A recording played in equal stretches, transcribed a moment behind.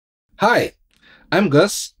Hi, I'm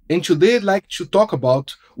Gus, and today I'd like to talk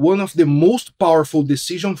about one of the most powerful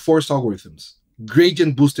decision forest algorithms,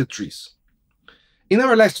 gradient boosted trees. In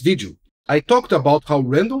our last video, I talked about how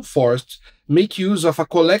random forests make use of a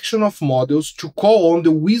collection of models to call on the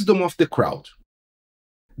wisdom of the crowd.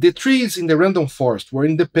 The trees in the random forest were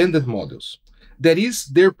independent models. That is,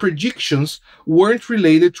 their predictions weren't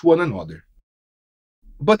related to one another.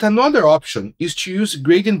 But another option is to use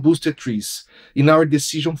gradient boosted trees in our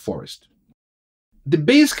decision forest. The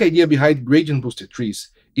basic idea behind gradient boosted trees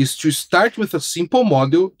is to start with a simple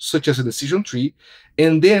model, such as a decision tree,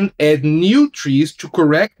 and then add new trees to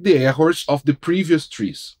correct the errors of the previous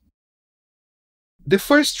trees. The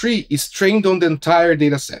first tree is trained on the entire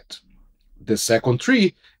dataset. The second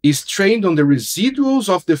tree is trained on the residuals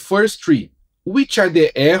of the first tree, which are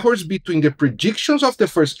the errors between the predictions of the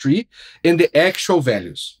first tree and the actual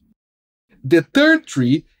values. The third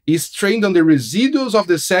tree is trained on the residuals of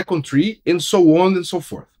the second tree, and so on and so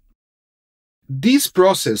forth. This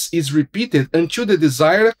process is repeated until the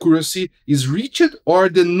desired accuracy is reached or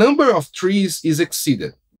the number of trees is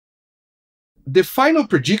exceeded. The final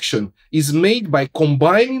prediction is made by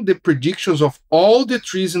combining the predictions of all the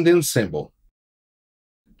trees in the ensemble.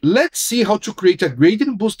 Let's see how to create a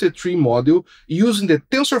gradient boosted tree model using the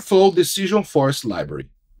TensorFlow Decision Forests library.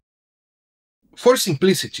 For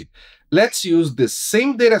simplicity, let's use the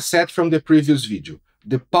same dataset from the previous video,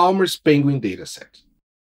 the Palmer's Penguin dataset.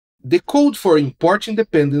 The code for importing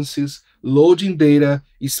dependencies, loading data,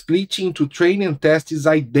 splitting into train and test is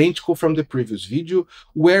identical from the previous video,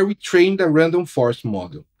 where we trained a random forest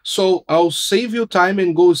model. So I'll save you time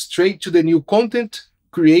and go straight to the new content,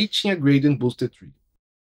 creating a gradient boosted tree.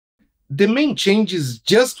 The main change is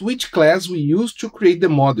just which class we use to create the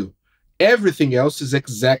model. Everything else is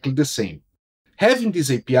exactly the same. Having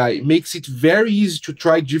this API makes it very easy to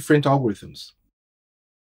try different algorithms.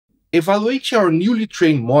 Evaluating our newly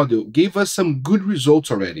trained model gave us some good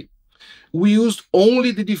results already. We used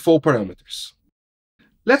only the default parameters.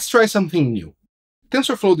 Let's try something new.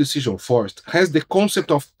 TensorFlow Decision Forest has the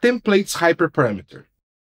concept of templates hyperparameter.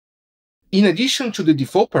 In addition to the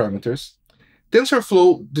default parameters,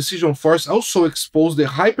 TensorFlow Decision Forests also expose the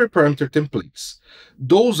hyperparameter templates.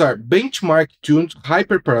 Those are benchmark-tuned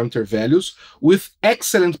hyperparameter values with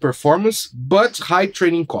excellent performance but high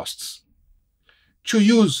training costs. To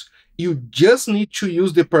use, you just need to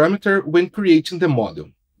use the parameter when creating the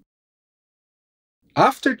model.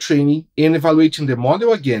 After training and evaluating the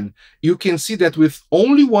model again, you can see that with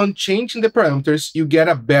only one change in the parameters, you get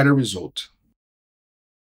a better result.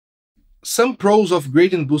 Some pros of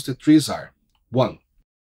gradient boosted trees are: 1.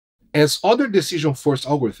 As other decision forest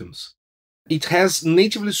algorithms, it has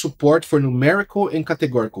natively support for numerical and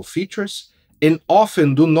categorical features and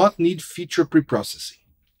often do not need feature preprocessing.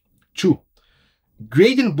 2.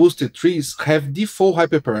 Gradient boosted trees have default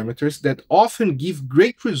hyperparameters that often give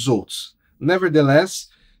great results. Nevertheless,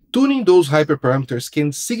 tuning those hyperparameters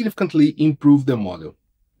can significantly improve the model.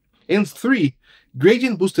 And 3.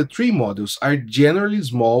 Gradient boosted tree models are generally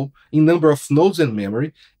small in number of nodes and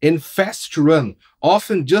memory and fast to run,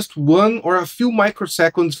 often just 1 or a few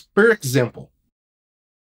microseconds per example.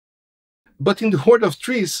 But in the world of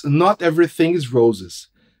trees, not everything is roses.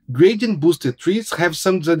 Gradient boosted trees have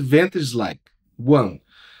some disadvantages like: 1.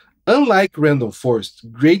 Unlike random forests,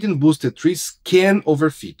 gradient boosted trees can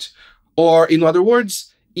overfit, or in other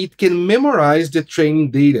words, it can memorize the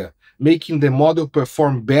training data, making the model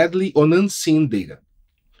perform badly on unseen data.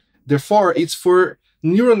 Therefore, it's for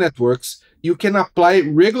neural networks you can apply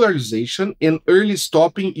regularization and early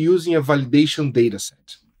stopping using a validation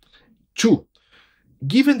dataset. 2.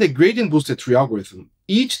 Given the gradient boosted tree algorithm,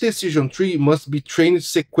 each decision tree must be trained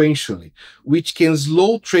sequentially, which can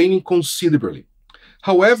slow training considerably.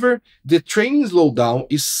 However, the training slowdown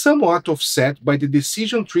is somewhat offset by the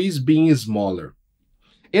decision trees being smaller.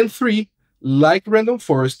 And 3. Like random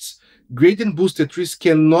forests, gradient boosted trees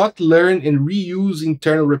cannot learn and reuse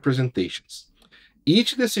internal representations.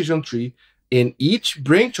 Each decision tree and each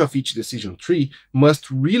branch of each decision tree must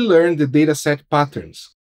relearn the dataset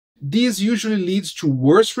patterns. This usually leads to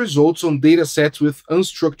worse results on datasets with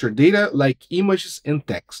unstructured data like images and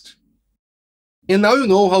text. And now you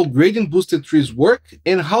know how gradient boosted trees work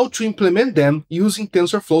and how to implement them using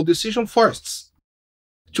TensorFlow Decision Forests.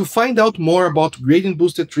 To find out more about gradient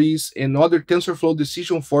boosted trees and other TensorFlow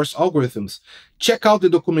Decision Forest algorithms, check out the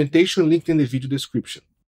documentation linked in the video description.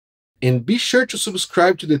 And be sure to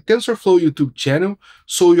subscribe to the TensorFlow YouTube channel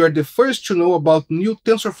so you are the first to know about new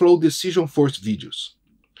TensorFlow Decision Forest videos.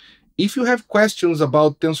 If you have questions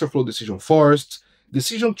about TensorFlow Decision Forests,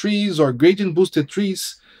 decision trees, or gradient boosted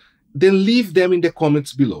trees, then leave them in the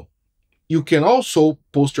comments below. You can also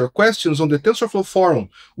post your questions on the TensorFlow forum,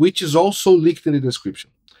 which is also linked in the description.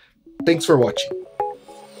 Thanks for watching.